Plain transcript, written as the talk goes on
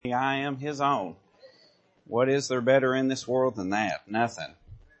happy I am His own. What is there better in this world than that? Nothing.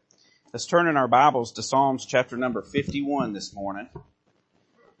 Let's turn in our Bibles to Psalms chapter number 51 this morning.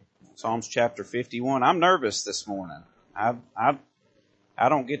 Psalms chapter 51. I'm nervous this morning. I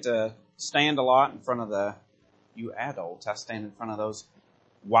don't get to stand a lot in front of you adults. I stand in front of those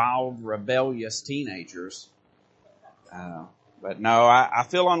wild, rebellious teenagers. But no, I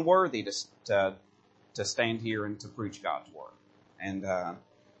feel unworthy to stand here and to preach God's word. And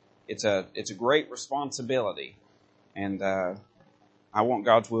it's a great responsibility. And I want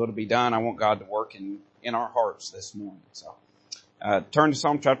God's will to be done. I want God to work in our hearts this morning. So turn to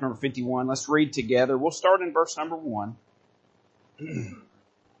Psalm chapter number 51. Let's read together. We'll start in verse number 1. The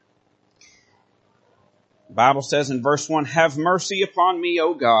Bible says in verse 1, "Have mercy upon me,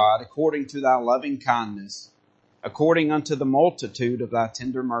 O God, according to thy loving kindness. According unto the multitude of thy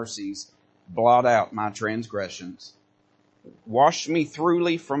tender mercies, blot out my transgressions. Wash me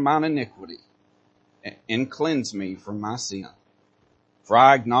thoroughly from mine iniquity, and cleanse me from my sin. For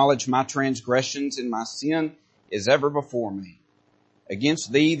I acknowledge my transgressions, and my sin is ever before me.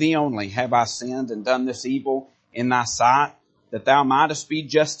 Against thee, thee only, have I sinned and done this evil in thy sight, that thou mightest be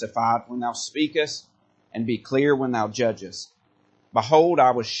justified when thou speakest, and be clear when thou judgest. Behold,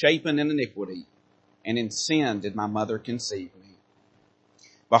 I was shapen in iniquity, and in sin did my mother conceive me.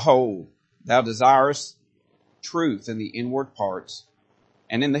 Behold, thou desirest truth in the inward parts,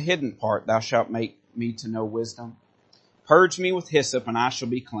 and in the hidden part thou shalt make me to know wisdom. Purge me with hyssop, and I shall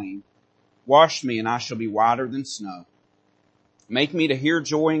be clean. Wash me, and I shall be whiter than snow. Make me to hear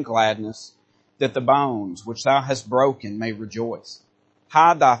joy and gladness, that the bones which thou hast broken may rejoice.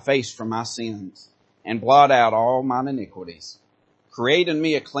 Hide thy face from my sins, and blot out all mine iniquities. Create in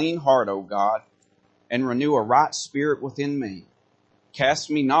me a clean heart, O God, and renew a right spirit within me. Cast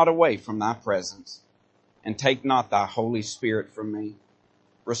me not away from thy presence, and take not thy Holy Spirit from me.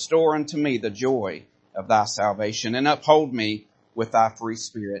 Restore unto me the joy of thy salvation, and uphold me with thy free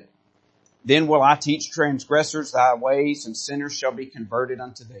spirit. Then will I teach transgressors thy ways, and sinners shall be converted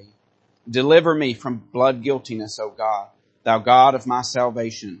unto thee. Deliver me from blood guiltiness, O God, thou God of my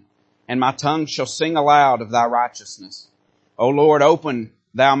salvation, and my tongue shall sing aloud of thy righteousness. O Lord, open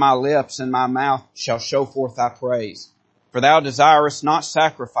thou my lips, and my mouth shall show forth thy praise. For thou desirest not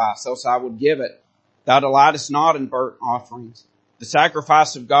sacrifice, else I would give it. Thou delightest not in burnt offerings. The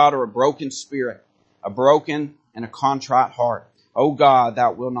sacrifice of God are a broken spirit, a broken and a contrite heart. O God,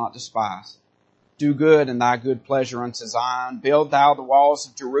 thou wilt not despise. Do good in thy good pleasure unto Zion. Build thou the walls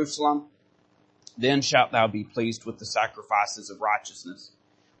of Jerusalem. Then shalt thou be pleased with the sacrifices of righteousness,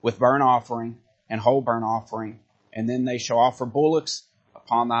 with burnt offering and whole burnt offering. And then they shall offer bullocks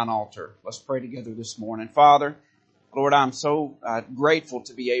upon thine altar." Let's pray together this morning. Father, Lord, I'm so grateful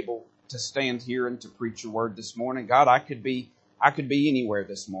to be able to stand here and to preach your word this morning. God, I could be anywhere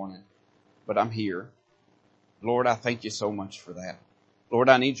this morning, but I'm here. Lord, I thank you so much for that. Lord,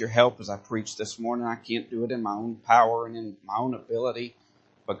 I need your help as I preach this morning. I can't do it in my own power and in my own ability,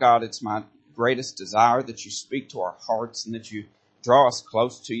 but God, it's my greatest desire that you speak to our hearts and that you draw us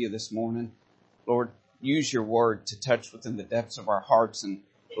close to you this morning. Lord, use your word to touch within the depths of our hearts, and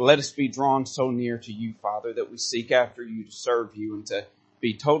let us be drawn so near to you, Father, that we seek after you to serve you and to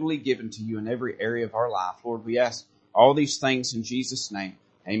be totally given to you in every area of our life. Lord, we ask all these things in Jesus' name.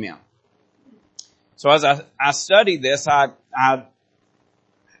 Amen. So as I study this,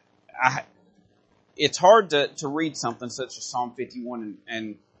 it's hard to read something such as Psalm 51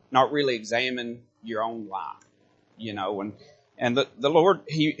 and not really examine your own life, you know, and the Lord,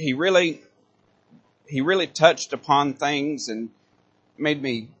 He really touched upon things and made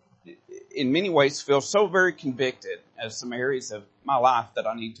me, in many ways, feel so very convicted as some areas of my life that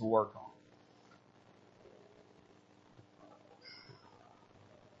I need to work on.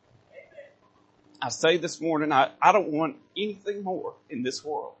 I say this morning, I don't want anything more in this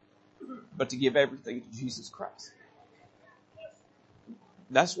world but to give everything to Jesus Christ.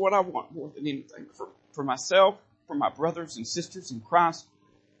 That's what I want more than anything for myself, for my brothers and sisters in Christ,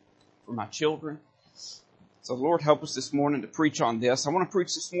 for my children. So Lord, help us this morning to preach on this. I want to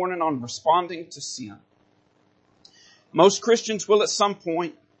preach this morning on responding to sin. Most Christians will at some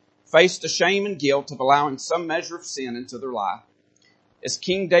point face the shame and guilt of allowing some measure of sin into their life. As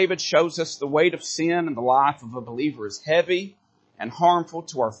King David shows us, the weight of sin in the life of a believer is heavy and harmful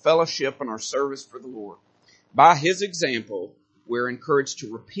to our fellowship and our service for the Lord. By his example, we're encouraged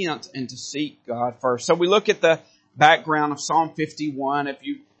to repent and to seek God first. So we look at the background of Psalm 51. If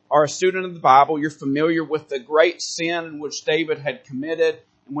you are a student of the Bible, you're familiar with the great sin in which David had committed,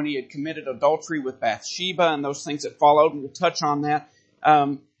 and when he had committed adultery with Bathsheba and those things that followed, and we'll touch on that.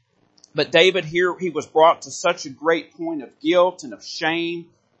 But David here, he was brought to such a great point of guilt and of shame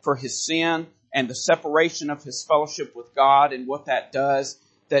for his sin and the separation of his fellowship with God and what that does,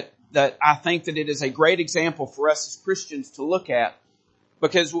 that I think that it is a great example for us as Christians to look at,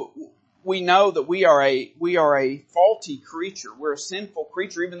 because we know that we are a faulty creature. We're a sinful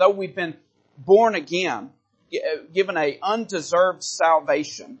creature, even though we've been born again, given a undeserved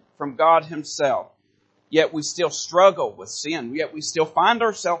salvation from God himself. Yet we still struggle with sin. Yet we still find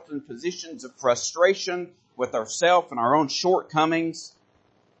ourselves in positions of frustration with ourselves and our own shortcomings.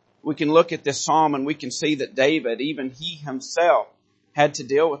 We can look at this psalm and we can see that David, even he himself, had to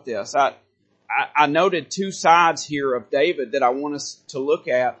deal with this. I noted two sides here of David that I want us to look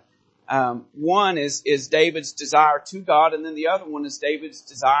at. One is David's desire to God, and then the other one is David's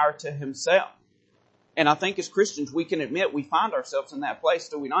desire to himself. And I think as Christians, we can admit we find ourselves in that place,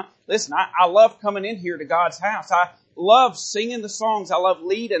 do we not? Listen, I love coming in here to God's house. I love singing the songs. I love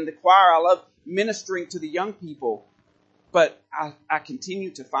leading the choir. I love ministering to the young people. But I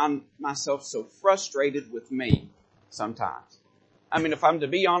continue to find myself so frustrated with me sometimes. I mean, if I'm to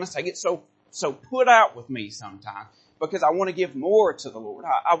be honest, I get so put out with me sometimes because I want to give more to the Lord.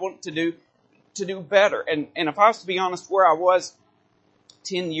 I want to do better. And if I was to be honest, where I was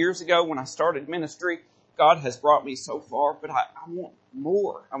 10 years ago when I started ministry, God has brought me so far, but I want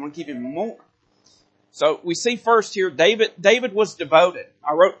more. I want to give him more. So we see first here, David was devoted.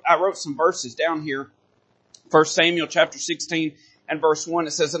 I wrote some verses down here. 1 Samuel chapter 16 and verse 1,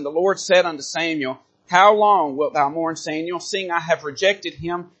 it says, "And the Lord said unto Samuel, How long wilt thou mourn, Samuel, seeing I have rejected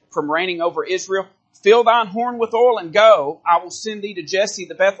him from reigning over Israel? Fill thine horn with oil and go. I will send thee to Jesse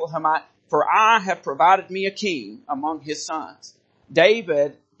the Bethlehemite, for I have provided me a king among his sons."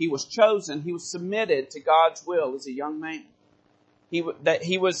 David, he was chosen, he was submitted to God's will as a young man. He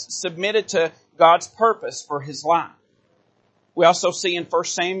was submitted to God's purpose for his life. We also see in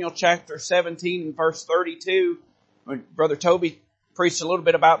 1 Samuel chapter 17 and verse 32, when Brother Toby preached a little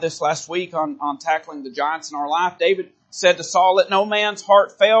bit about this last week on tackling the giants in our life. David said to Saul, "Let no man's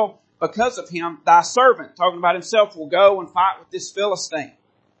heart fail because of him. Thy servant," talking about himself, "will go and fight with this Philistine."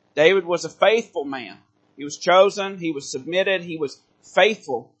 David was a faithful man. He was chosen. He was submitted. He was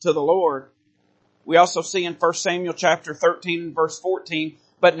faithful to the Lord. We also see in 1 Samuel chapter 13 and verse 14,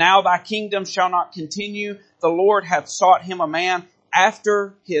 "But now thy kingdom shall not continue. The Lord hath sought him a man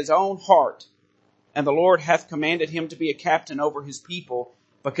after his own heart. And the Lord hath commanded him to be a captain over his people,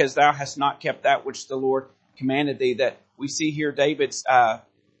 because thou hast not kept that which the Lord commanded thee." That we see here David's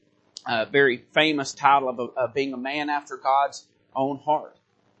very famous title of being a man after God's own heart.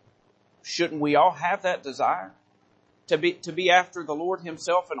 Shouldn't we all have that desire? To be after the Lord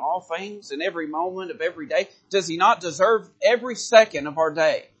himself in all things, in every moment of every day? Does he not deserve every second of our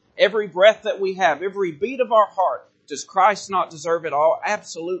day? Every breath that we have, every beat of our heart? Does Christ not deserve it all?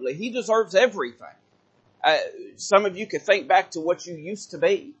 Absolutely. He deserves everything. Some of you could think back to what you used to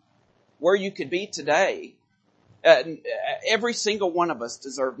be, where you could be today. Every single one of us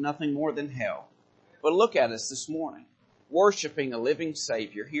deserved nothing more than hell. But look at us this morning, worshiping a living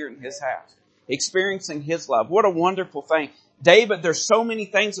Savior here in his house, experiencing his love. What a wonderful thing. David, there's so many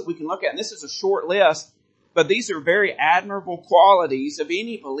things that we can look at, and this is a short list, but these are very admirable qualities of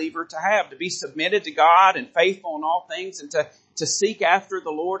any believer to have, to be submitted to God and faithful in all things, and to seek after the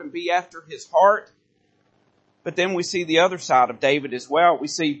Lord and be after his heart. But then we see the other side of David as well. We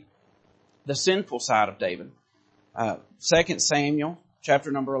see the sinful side of David. 2 Samuel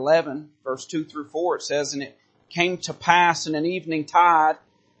chapter number 11, verse 2 through 4, it says, "And it came to pass in an evening tide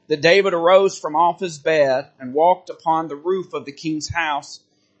that David arose from off his bed and walked upon the roof of the king's house.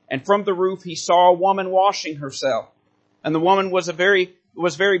 And from the roof he saw a woman washing herself. And the woman was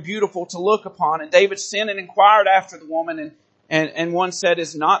very beautiful to look upon. And David sent and inquired after the woman. And one said,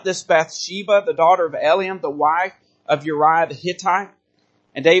 Is not this Bathsheba, the daughter of Eliam, the wife of Uriah the Hittite?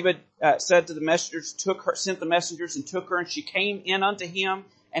 And David said to the messengers, sent the messengers and took her. And she came in unto him,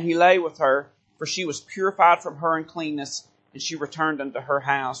 and he lay with her, for she was purified from her uncleanness, and she returned unto her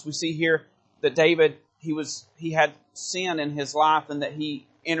house." We see here that David, he had sin in his life, and that he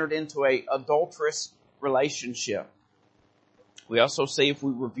entered into a adulterous relationship. We also see, if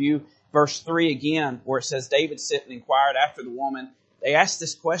we review verse 3 again, where it says, David sent and inquired after the woman. They asked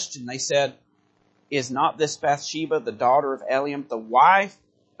this question. They said, "Is not this Bathsheba, the daughter of Eliam, the wife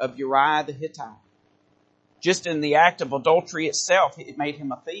of Uriah the Hittite?" Just in the act of adultery itself, it made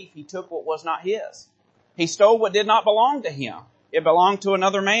him a thief. He took what was not his. He stole what did not belong to him. It belonged to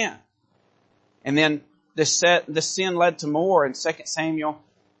another man. And then this sin led to more in 2 Samuel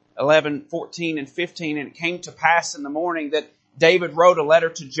 11, 14, and 15. "And it came to pass in the morning that David wrote a letter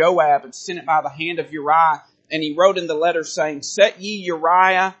to Joab and sent it by the hand of Uriah. And he wrote in the letter saying, Set ye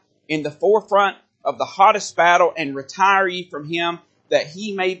Uriah in the forefront of the hottest battle and retire ye from him, that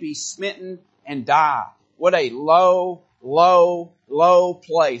he may be smitten and die. What a low, low, low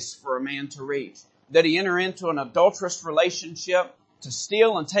place for a man to reach. That he enter into an adulterous relationship to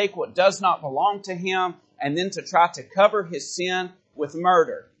steal and take what does not belong to him, and then to try to cover his sin with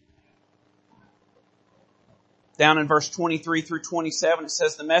murder. Down in verse 23 through 27, it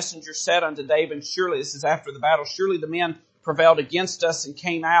says, the messenger said unto David, surely, this is after the battle, surely the men prevailed against us and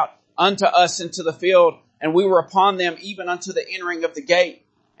came out unto us into the field, and we were upon them even unto the entering of the gate.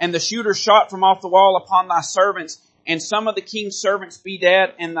 And the shooter shot from off the wall upon thy servants, and some of the king's servants be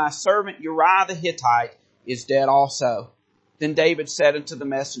dead, and thy servant Uriah the Hittite is dead also. Then David said unto the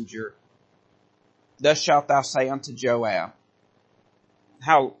messenger, thus shalt thou say unto Joab.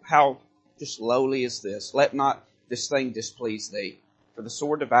 How just lowly is this? Let not this thing displease thee, for the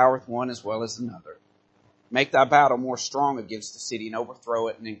sword devoureth one as well as another. Make thy battle more strong against the city, and overthrow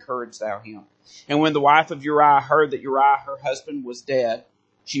it, and encourage thou him. And when the wife of Uriah heard that Uriah her husband was dead,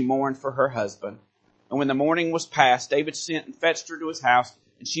 she mourned for her husband. And when the mourning was past, David sent and fetched her to his house,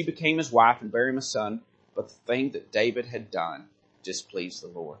 and she became his wife and bare him a son. But the thing that David had done displeased the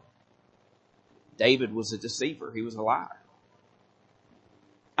Lord. David was a deceiver. He was a liar.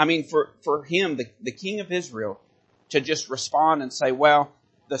 I mean, for him, the king of Israel, to just respond and say, well,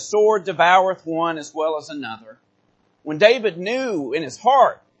 the sword devoureth one as well as another. When David knew in his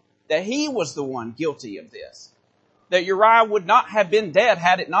heart that he was the one guilty of this, that Uriah would not have been dead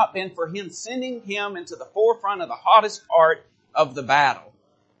had it not been for him sending him into the forefront of the hottest part of the battle.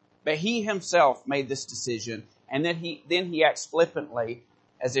 But he himself made this decision, and then he acts flippantly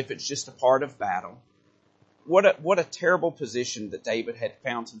as if it's just a part of battle. What a terrible position that David had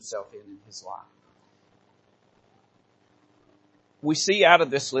found himself in his life. We see out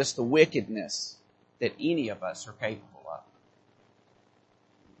of this list the wickedness that any of us are capable of.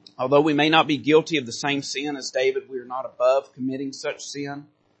 Although we may not be guilty of the same sin as David, we are not above committing such sin.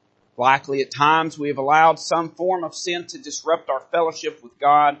 Likely at times we have allowed some form of sin to disrupt our fellowship with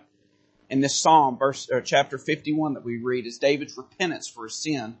God. In this psalm, chapter 51 that we read, is David's repentance for his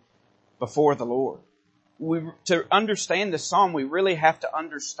sin before the Lord. To understand this psalm, we really have to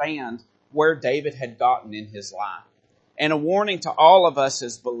understand where David had gotten in his life. And a warning to all of us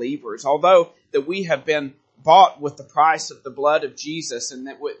as believers, although that we have been bought with the price of the blood of Jesus, and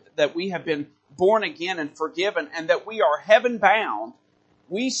that we have been born again and forgiven, and that we are heaven bound,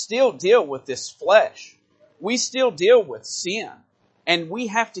 we still deal with this flesh. We still deal with sin. And we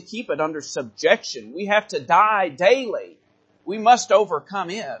have to keep it under subjection. We have to die daily. We must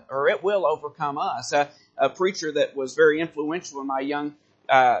overcome it, or it will overcome us. A preacher that was very influential in my young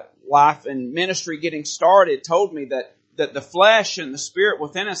life and ministry getting started told me that the flesh and the spirit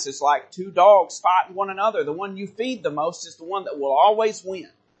within us is like two dogs fighting one another. The one you feed the most is the one that will always win.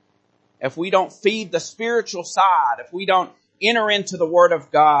 If we don't feed the spiritual side, if we don't enter into the Word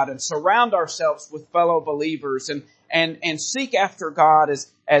of God and surround ourselves with fellow believers and seek after God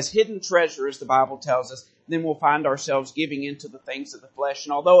as hidden treasure, as the Bible tells us, then we'll find ourselves giving into the things of the flesh.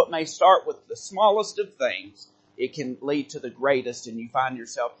 And although it may start with the smallest of things, it can lead to the greatest, and you find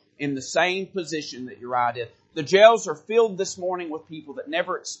yourself in the same position that Uriah did. The jails are filled this morning with people that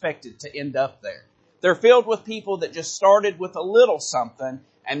never expected to end up there. They're filled with people that just started with a little something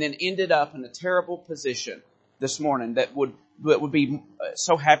and then ended up in a terrible position this morning that would be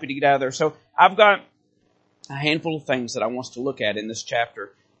so happy to get out of there. So I've got a handful of things that I want us to look at in this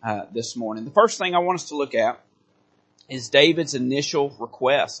chapter this morning. The first thing I want us to look at is David's initial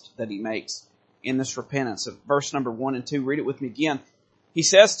request that he makes in this repentance. Of verse number 1 and 2, read it with me again. He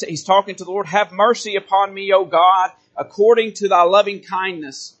says, he's talking to the Lord, have mercy upon me, O God, according to thy loving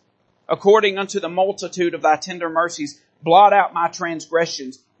kindness, according unto the multitude of thy tender mercies, blot out my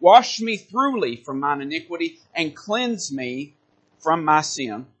transgressions, wash me thoroughly from mine iniquity, and cleanse me from my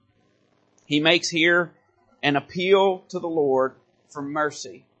sin. He makes here an appeal to the Lord for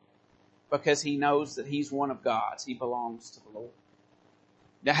mercy, because he knows that he's one of God's. He belongs to the Lord.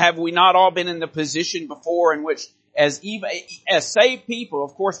 Now, have we not all been in the position before in which as saved people,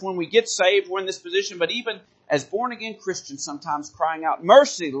 of course, when we get saved, we're in this position, but even as born-again Christians, sometimes crying out,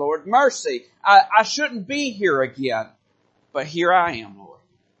 mercy, Lord, mercy. I shouldn't be here again, but here I am, Lord.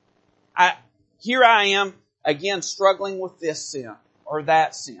 Here I am, again, struggling with this sin or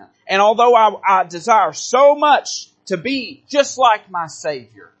that sin. And although I desire so much to be just like my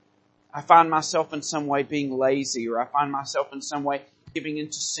Savior, I find myself in some way being lazy, or I find myself in some way giving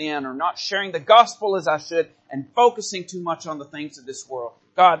into sin, or not sharing the gospel as I should, and focusing too much on the things of this world.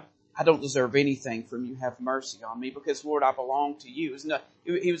 God, I don't deserve anything from you. Have mercy on me, because, Lord, I belong to you.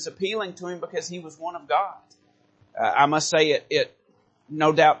 He was appealing to him because he was one of God. I must say it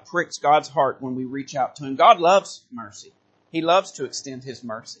no doubt pricks God's heart when we reach out to him. God loves mercy. He loves to extend His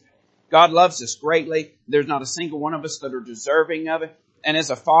mercy. God loves us greatly. There's not a single one of us that are deserving of it. And as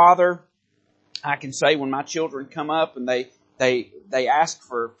a father, I can say when my children come up and they ask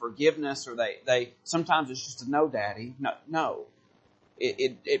for forgiveness, or they sometimes it's just a no, Daddy. No.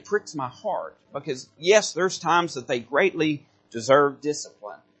 It pricks my heart, because yes, there's times that they greatly deserve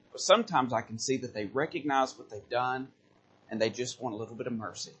discipline, but sometimes I can see that they recognize what they've done and they just want a little bit of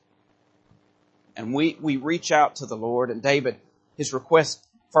mercy. And we reach out to the Lord, and David, his request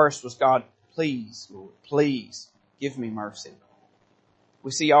first was, God, please, Lord, please give me mercy.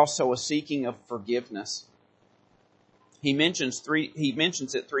 We see also a seeking of forgiveness. He mentions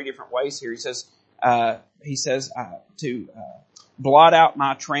it three different ways here. He says to blot out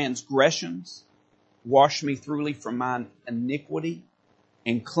my transgressions, wash me thoroughly from my iniquity,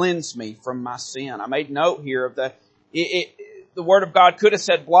 and cleanse me from my sin. I made note here of the Word of God could have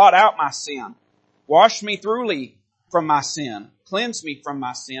said, blot out my sin, wash me thoroughly from my sin, cleanse me from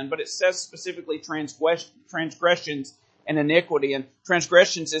my sin, but it says specifically transgressions and iniquity. And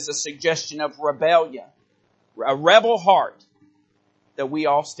transgressions is a suggestion of rebellion, a rebel heart that we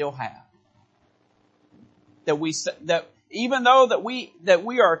all still have. That even though that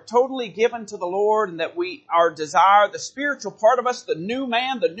we are totally given to the Lord, and that our desire, the spiritual part of us, the new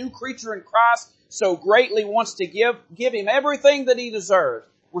man, the new creature in Christ, so greatly wants to give Him everything that He deserves,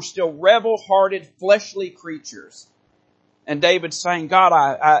 we're still rebel-hearted, fleshly creatures. And David's saying, God,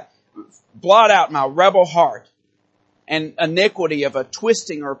 I blot out my rebel heart and iniquity of a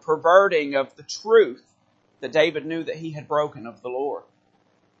twisting or perverting of the truth that David knew that he had broken of the Lord.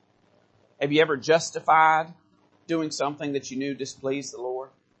 Have you ever justified doing something that you knew displeased the Lord?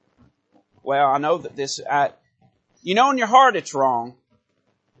 Well, I know that in your heart it's wrong,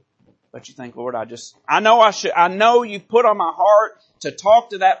 but you think, Lord, I know you put on my heart to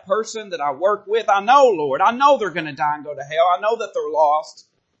talk to that person that I work with. I know, Lord, I know they're going to die and go to hell. I know that they're lost.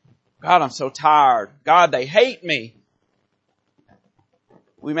 God, I'm so tired. God, they hate me.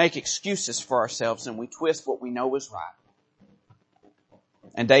 We make excuses for ourselves, and we twist what we know is right.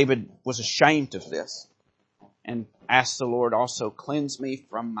 And David was ashamed of this and asked the Lord also, cleanse me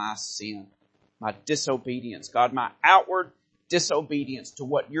from my sin, my disobedience. God, my outward disobedience to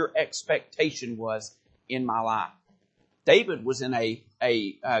what your expectation was in my life. David was in a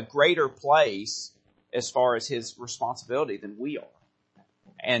greater place as far as his responsibility than we are.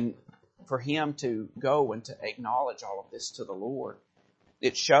 And for him to go and to acknowledge all of this to the Lord,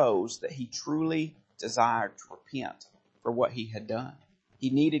 it shows that he truly desired to repent for what he had done. He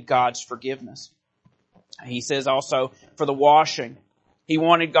needed God's forgiveness. He says also for the washing. He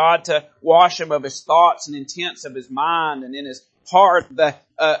wanted God to wash him of his thoughts and intents of his mind and in his heart,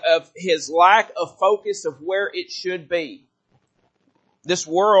 of his lack of focus of where it should be. This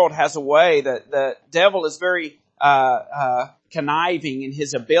world has a way that the devil is very conniving in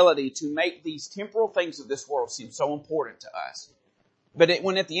his ability to make these temporal things of this world seem so important to us. But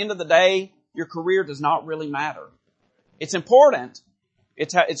when at the end of the day, your career does not really matter. It's important.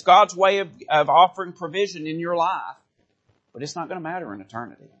 It's God's way of offering provision in your life. But it's not going to matter in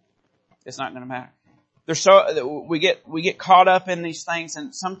eternity. It's not going to matter. We get caught up in these things,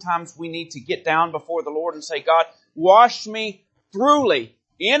 and sometimes we need to get down before the Lord and say, God, wash me thoroughly,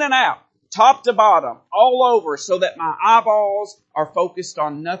 in and out, top to bottom, all over, so that my eyeballs are focused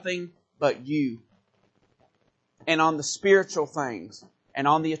on nothing but you. And on the spiritual things and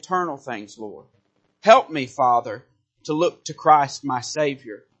on the eternal things, Lord. Help me, Father, to look to Christ, my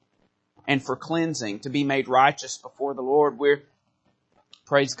Savior, and for cleansing, to be made righteous before the Lord. We're,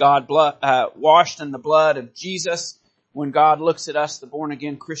 praise God, washed in the blood of Jesus. When God looks at us, the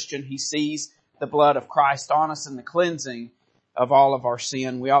born-again Christian, He sees the blood of Christ on us and the cleansing of all of our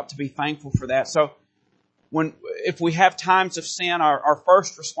sin. We ought to be thankful for that. So if we have times of sin, our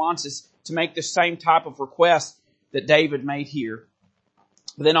first response is to make the same type of request that David made here.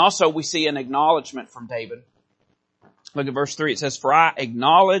 But then also we see an acknowledgement from David. Look at verse 3. It says, for I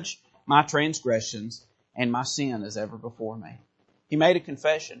acknowledge my transgressions, and my sin is ever before me. He made a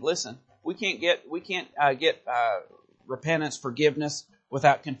confession. Listen, we can't get repentance, forgiveness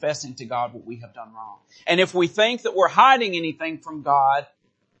without confessing to God what we have done wrong. And if we think that we're hiding anything from God,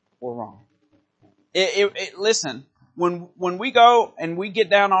 we're wrong. Listen, when we go and we get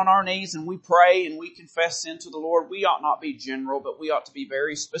down on our knees and we pray and we confess sin to the Lord, we ought not be general, but we ought to be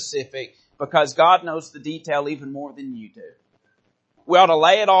very specific, because God knows the detail even more than you do. We ought to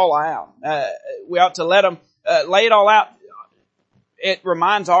lay it all out. We ought to let Him lay it all out. It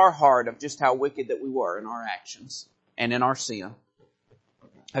reminds our heart of just how wicked that we were in our actions and in our sin.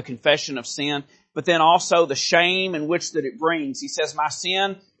 A confession of sin but then also the shame in which that it brings. He says, my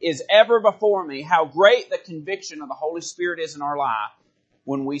sin is ever before me. How great the conviction of the Holy Spirit is in our life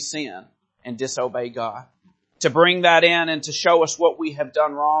when we sin and disobey God. To bring that in and to show us what we have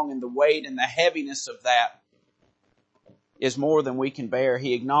done wrong and the weight and the heaviness of that is more than we can bear.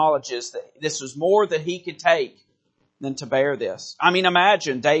 He acknowledges that this was more that he could take than to bear this. I mean,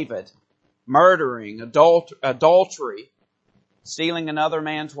 imagine David murdering, adultery, stealing another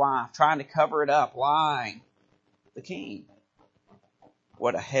man's wife, trying to cover it up, lying. The king.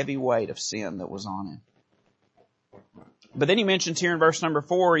 What a heavy weight of sin that was on him. But then he mentions here in verse number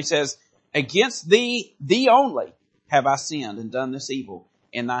 4, he says, against thee only have I sinned and done this evil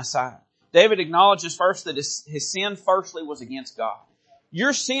in thy sight. David acknowledges first that his sin firstly was against God.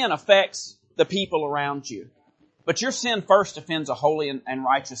 Your sin affects the people around you, but your sin first offends a holy and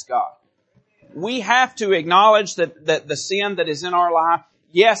righteous God. We have to acknowledge that the sin that is in our life,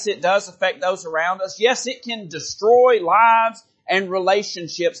 yes, it does affect those around us. Yes, it can destroy lives and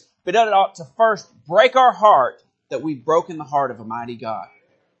relationships, but it ought to first break our heart that we've broken the heart of a mighty God,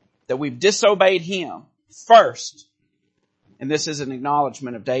 that we've disobeyed Him first. And this is an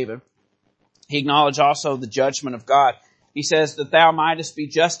acknowledgement of David. He acknowledged also the judgment of God. He says that thou mightest be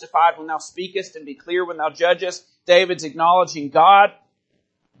justified when thou speakest and be clear when thou judgest. David's acknowledging God.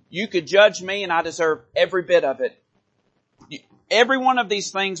 You could judge me and I deserve every bit of it. Every one of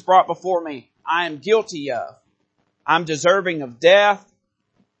these things brought before me, I am guilty of. I'm deserving of death,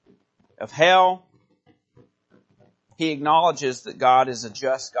 of hell. He acknowledges that God is a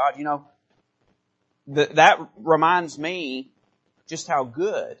just God. You know, that reminds me just how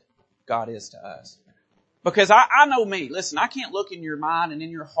good God is to us. Because I know me. Listen, I can't look in your mind and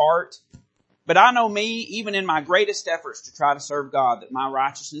in your heart, but I know me, even in my greatest efforts to try to serve God, that my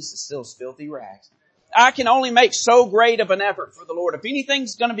righteousness is still as filthy rags. I can only make so great of an effort for the Lord. If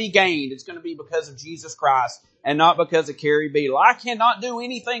anything's going to be gained, it's going to be because of Jesus Christ and not because of Carrie Beadle. I cannot do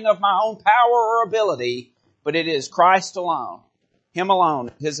anything of my own power or ability, but it is Christ alone, Him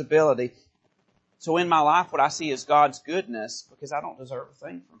alone, His ability. So in my life, what I see is God's goodness because I don't deserve a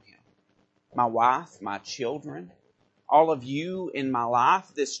thing from Him. My wife, my children, all of you in my life,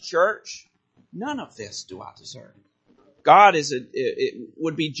 this church, none of this do I deserve. God it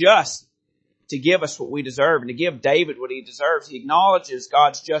would be just to give us what we deserve and to give David what he deserves. He acknowledges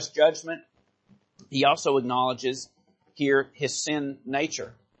God's just judgment. He also acknowledges here His sin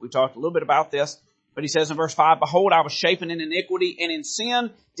nature. We talked a little bit about this, but he says in verse 5, behold, I was shapen in iniquity, and in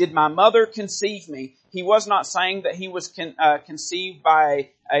sin did my mother conceive me. He was not saying that he was conceived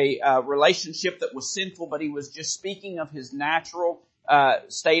by a relationship that was sinful, but he was just speaking of his natural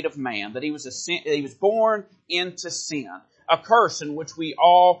state of man, that he was born into sin, a curse in which we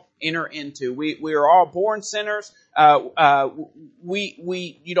all enter into. We are all born sinners. You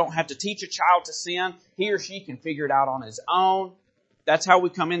don't have to teach a child to sin. He or she can figure it out on his own. That's how we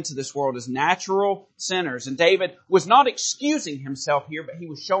come into this world, as natural sinners. And David was not excusing himself here, but he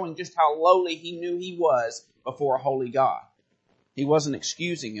was showing just how lowly he knew he was before a holy God. He wasn't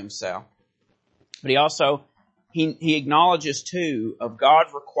excusing himself. But he acknowledges too of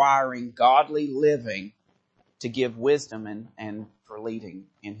God requiring godly living to give wisdom and for leading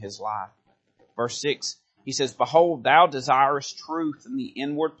in his life. Verse 6, he says, behold, thou desirest truth in the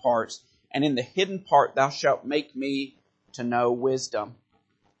inward parts, and in the hidden part thou shalt make me to know wisdom.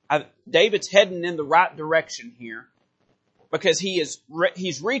 David's heading in the right direction here because he's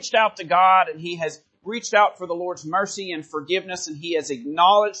reached out to God and he has reached out for the Lord's mercy and forgiveness, and he has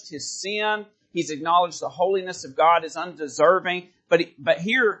acknowledged his sin. He's acknowledged the holiness of God is undeserving. But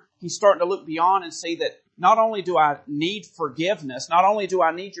here he's starting to look beyond and see that not only do I need forgiveness, not only do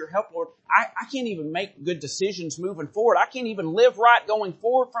I need your help, Lord, I can't even make good decisions moving forward. I can't even live right going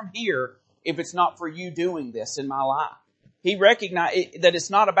forward from here if it's not for you doing this in my life. He recognized that it's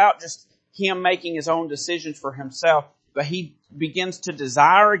not about just him making his own decisions for himself, but he begins to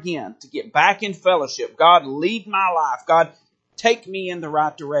desire again to get back in fellowship. God, lead my life. God, take me in the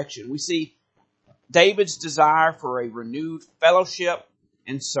right direction. We see David's desire for a renewed fellowship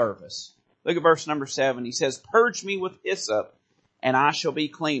and service. Look at verse number 7. He says, purge me with hyssop, and I shall be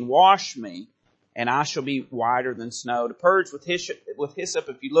clean. Wash me, and I shall be whiter than snow. To purge with hyssop,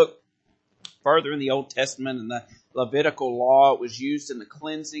 if you look further in the Old Testament and the Levitical law, it was used in the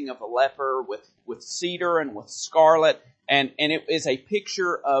cleansing of a leper with cedar and with scarlet, and it is a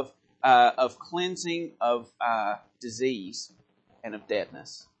picture of cleansing of disease and of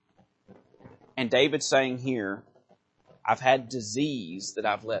deadness. And David's saying here, I've had disease that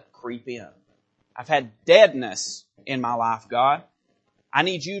I've let creep in. I've had deadness in my life, God. I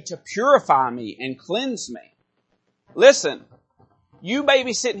need you to purify me and cleanse me. Listen, You may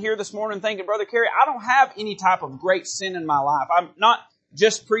be sitting here this morning thinking, Brother Kerry, I don't have any type of great sin in my life. I'm not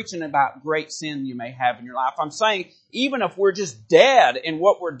just preaching about great sin you may have in your life. I'm saying even if we're just dead in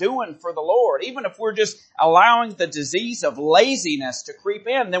what we're doing for the Lord, even if we're just allowing the disease of laziness to creep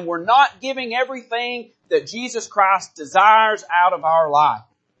in, then we're not giving everything that Jesus Christ desires out of our life.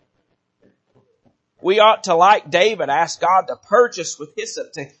 We ought to, like David, ask God to purge us with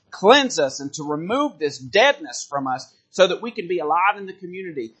hyssop, to cleanse us and to remove this deadness from us so that we can be alive in the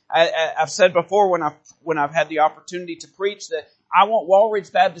community. I've said before when I've had the opportunity to preach that I want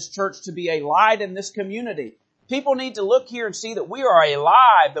Walridge Baptist Church to be a light in this community. People need to look here and see that we are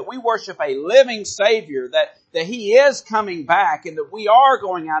alive, that we worship a living Savior, that He is coming back, and that we are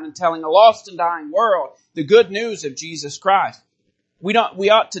going out and telling a lost and dying world the good news of Jesus Christ. There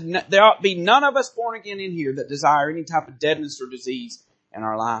ought to be none of us born again in here that desire any type of deadness or disease in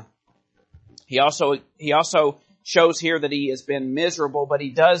our life. He also shows here that he has been miserable, but he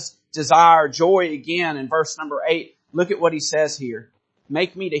does desire joy again in verse number 8. Look at what he says here.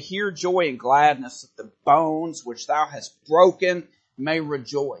 Make me to hear joy and gladness, that the bones which thou hast broken may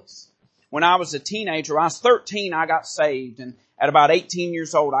rejoice. When I was a teenager, when I was 13, I got saved. And at about 18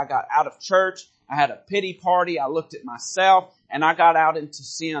 years old, I got out of church. I had a pity party. I looked at myself and I got out into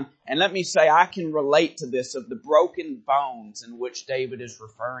sin. And let me say, I can relate to this of the broken bones in which David is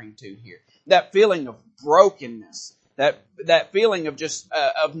referring to here. That feeling of brokenness, that feeling of just,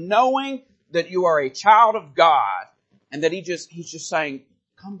 of knowing that you are a child of God and that He's just saying,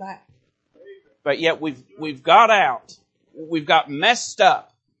 come back. But yet we've got out. We've got messed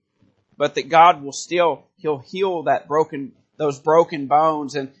up. But that God will still, He'll heal those broken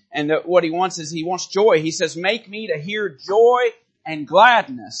bones. And what He wants is He wants joy. He says, make me to hear joy and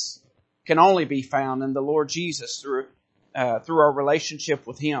gladness can only be found in the Lord Jesus through our relationship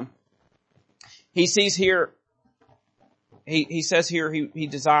with Him. He sees here, he says here, he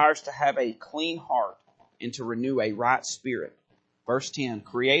desires to have a clean heart and to renew a right spirit. Verse 10,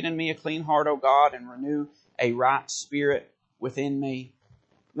 create in me a clean heart, O God, and renew a right spirit within me.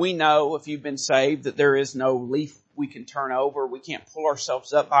 We know, if you've been saved, that there is no leaf we can turn over. We can't pull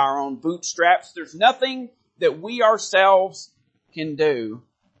ourselves up by our own bootstraps. There's nothing that we ourselves can do.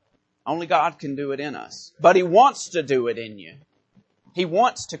 Only God can do it in us. But He wants to do it in you. He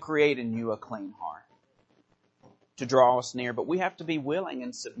wants to create in you a clean heart to draw us near. But we have to be willing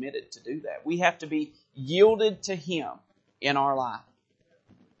and submitted to do that. We have to be yielded to Him in our life.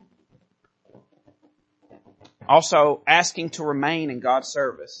 Also, asking to remain in God's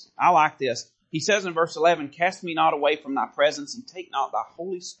service. I like this. He says in verse 11, cast me not away from thy presence and take not thy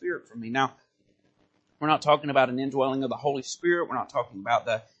Holy Spirit from me. Now, we're not talking about an indwelling of the Holy Spirit. We're not talking about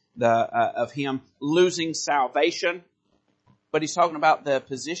of Him losing salvation. But He's talking about the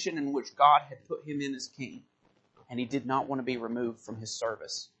position in which God had put Him in as king. And He did not want to be removed from His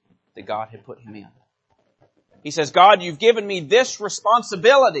service that God had put Him in. He says, God, you've given me this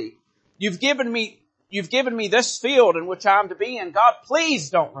responsibility. You've given me this field in which I'm to be in. God, please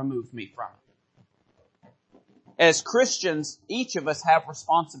don't remove me from it. As Christians, each of us have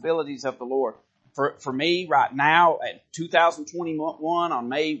responsibilities of the Lord. For me, right now, at 2021, on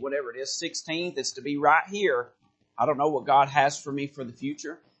May, whatever it is, 16th, it's to be right here. I don't know what God has for me for the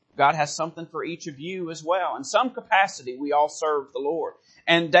future. God has something for each of you as well. In some capacity, we all serve the Lord.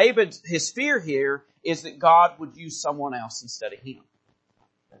 And David, his fear here is that God would use someone else instead of him.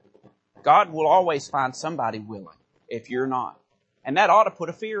 God will always find somebody willing if you're not. And that ought to put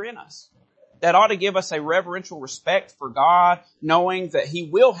a fear in us. That ought to give us a reverential respect for God, knowing that He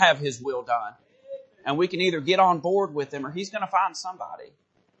will have His will done. And we can either get on board with Him or He's going to find somebody.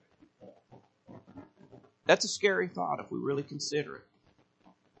 That's a scary thought if we really consider it.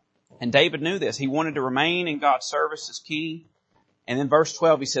 And David knew this. He wanted to remain in God's service as king. And in verse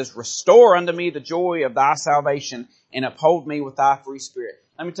 12 he says, restore unto me the joy of thy salvation and uphold me with thy free spirit.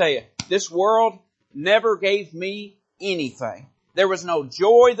 Let me tell you, this world never gave me anything. There was no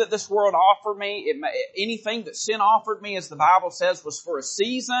joy that this world offered me. Anything that sin offered me, as the Bible says, was for a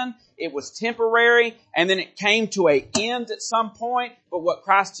season. It was temporary, and then it came to an end at some point. But what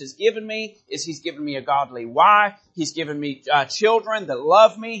Christ has given me is He's given me a godly wife. He's given me children that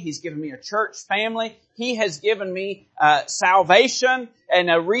love me. He's given me a church family. He has given me salvation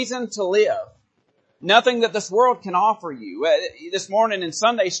and a reason to live. Nothing that this world can offer you. This morning in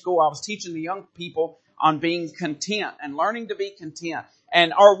Sunday school, I was teaching the young people on being content and learning to be content.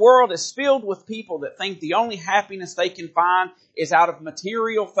 And our world is filled with people that think the only happiness they can find is out of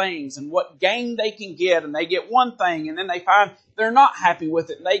material things and what gain they can get. And they get one thing and then they find they're not happy with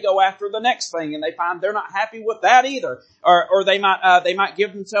it. And they go after the next thing and they find they're not happy with that either. Or they might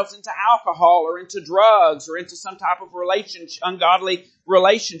give themselves into alcohol or into drugs or into some type of ungodly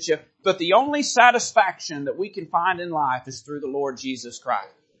relationship. But the only satisfaction that we can find in life is through the Lord Jesus Christ.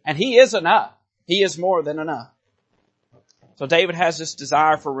 And He is enough. He is more than enough. So David has this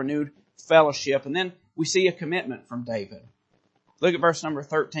desire for renewed fellowship. And then we see a commitment from David. Look at verse number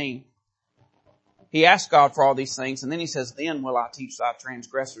 13. He asks God for all these things, and then he says, "Then will I teach thy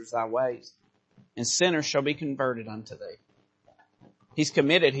transgressors thy ways, and sinners shall be converted unto thee." He's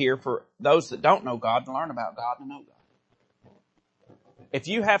committed here for those that don't know God to learn about God and know God. If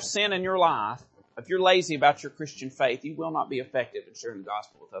you have sin in your life, if you're lazy about your Christian faith, you will not be effective in sharing the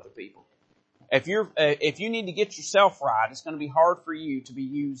gospel with other people. If you need to get yourself right, it's going to be hard for you to be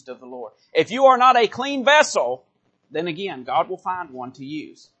used of the Lord. If you are not a clean vessel, then again, God will find one to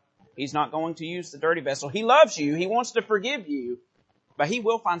use. He's not going to use the dirty vessel. He loves you. He wants to forgive you, but He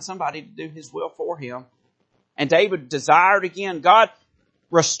will find somebody to do His will for him. And David desired again, "God,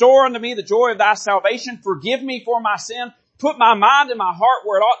 restore unto me the joy of thy salvation. Forgive me for my sin. Put my mind and my heart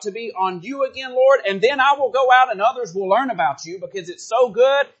where it ought to be on you again, Lord, and then I will go out and others will learn about you because it's so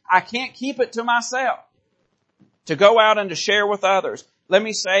good, I can't keep it to myself." To go out and to share with others. Let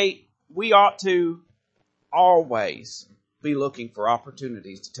me say, we ought to always be looking for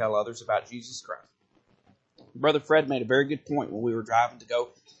opportunities to tell others about Jesus Christ. Brother Fred made a very good point when we were driving to go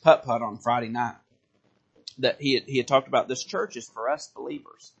putt-putt on Friday night. That he had talked about this church is for us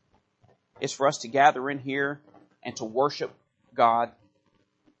believers. It's for us to gather in here and to worship God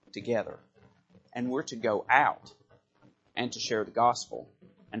together. And we're to go out and to share the gospel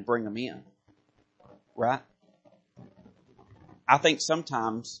and bring them in. Right? I think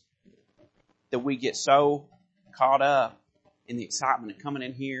sometimes that we get so caught up in the excitement of coming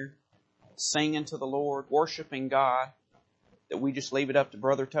in here, singing to the Lord, worshiping God, that we just leave it up to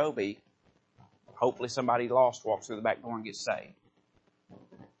Brother Toby. Hopefully somebody lost walks through the back door and gets saved.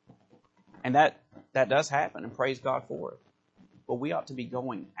 And that does happen, and praise God for it. But we ought to be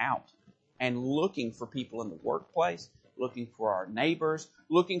going out and looking for people in the workplace, looking for our neighbors,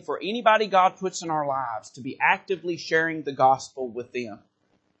 looking for anybody God puts in our lives to be actively sharing the gospel with them,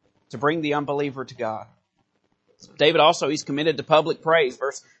 to bring the unbeliever to God. David also, he's committed to public praise.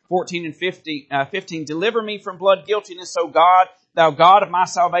 Verse 14 and 15, "Deliver me from blood guiltiness, O God, thou God of my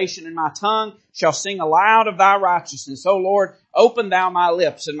salvation, and my tongue shall sing aloud of thy righteousness. O Lord, open thou my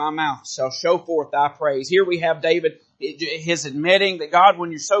lips, and my mouth shall show forth thy praise." Here we have David, his admitting that, "God,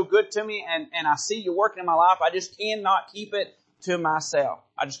 when you're so good to me and I see you working in my life, I just cannot keep it to myself.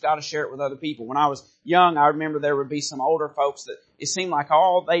 I just got to share it with other people." When I was young, I remember there would be some older folks that it seemed like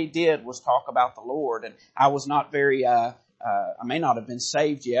all they did was talk about the Lord. And I was not very, I may not have been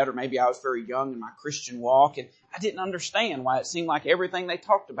saved yet, or maybe I was very young in my Christian walk. And I didn't understand why it seemed like everything they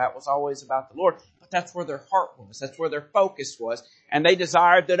talked about was always about the Lord. But that's where their heart was. That's where their focus was. And they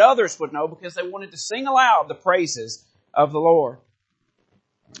desired that others would know because they wanted to sing aloud the praises of the Lord.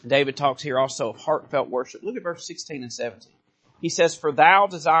 David talks here also of heartfelt worship. Look at verse 16 and 17. He says, "For thou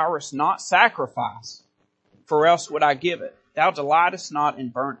desirest not sacrifice, for else would I give it. Thou delightest not in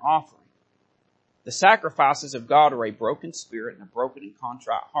burnt offering. The sacrifices of God are a broken spirit and a broken and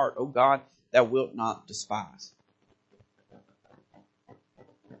contrite heart. O God, thou wilt not despise."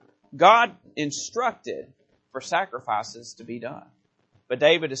 God instructed for sacrifices to be done. But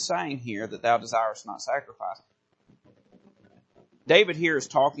David is saying here that thou desirest not sacrifice. David here is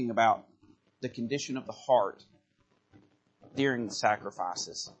talking about the condition of the heart during the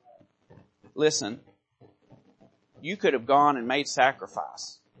sacrifices. Listen, you could have gone and made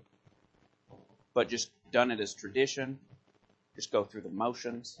sacrifice, but just done it as tradition, just go through the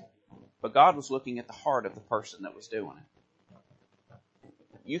motions. But God was looking at the heart of the person that was doing it.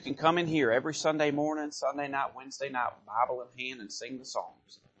 You can come in here every Sunday morning, Sunday night, Wednesday night, Bible in hand, and sing the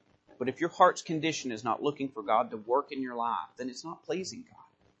songs. But if your heart's condition is not looking for God to work in your life, then it's not pleasing God.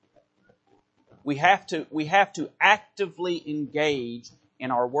 We have to actively engage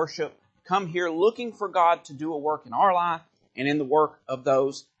in our worship. Come here looking for God to do a work in our life and in the work of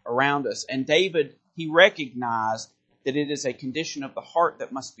those around us. And David, he recognized that it is a condition of the heart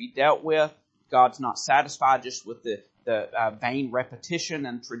that must be dealt with. God's not satisfied just with the vain repetition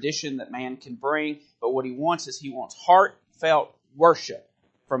and tradition that man can bring. But what he wants is he wants heartfelt worship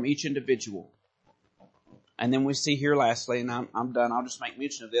from each individual. And then we see here lastly, and I'm done, I'll just make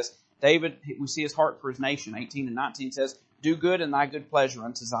mention of this. David, we see his heart for his nation. 18 and 19 says, "Do good in thy good pleasure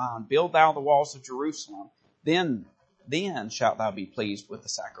unto Zion. Build thou the walls of Jerusalem. Then then shalt thou be pleased with the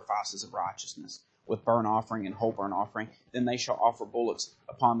sacrifices of righteousness, with burnt offering and whole burnt offering. Then they shall offer bullocks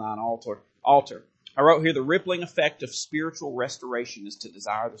upon thine altar. I wrote here, the rippling effect of spiritual restoration is to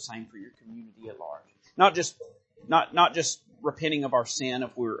desire the same for your community at large. Not just repenting of our sin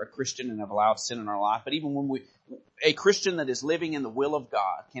if we're a Christian and have allowed sin in our life, but even when a Christian that is living in the will of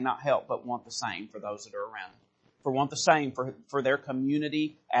God cannot help but want the same for those that are around them. Want the same for their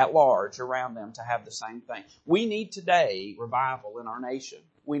community at large around them to have the same thing. We need today revival in our nation.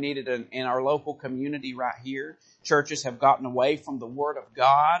 We need it in our local community right here. Churches have gotten away from the Word of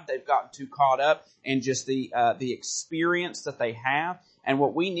God. They've gotten too caught up in just the experience that they have. And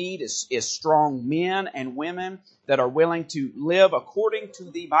what we need is strong men and women that are willing to live according to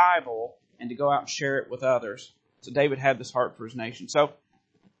the Bible and to go out and share it with others. So David had this heart for his nation. So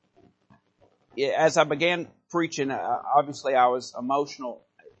as I began preaching, obviously I was emotional.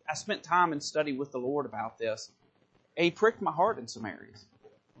 I spent time in study with the Lord about this. He pricked my heart in some areas.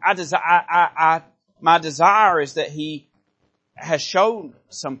 My desire is that He has shown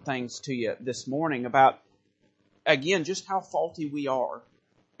some things to you this morning about, again, just how faulty we are.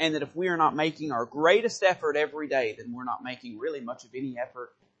 And that if we are not making our greatest effort every day, then we're not making really much of any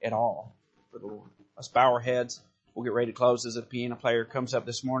effort at all for the Lord. Let's bow our heads. We'll get ready to close as the piano player comes up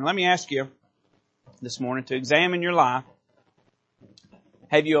this morning. Let me ask you this morning to examine your life.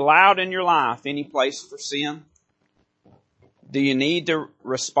 Have you allowed in your life any place for sin? Do you need to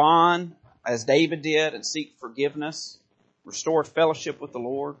respond as David did and seek forgiveness, restore fellowship with the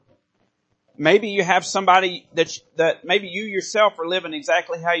Lord? Maybe you have somebody that maybe you yourself are living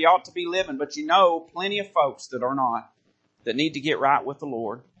exactly how you ought to be living, but you know plenty of folks that are not, that need to get right with the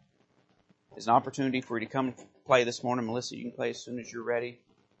Lord. There's an opportunity for you to come and play this morning. Melissa, you can play as soon as you're ready.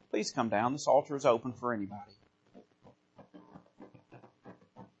 Please come down. This altar is open for anybody.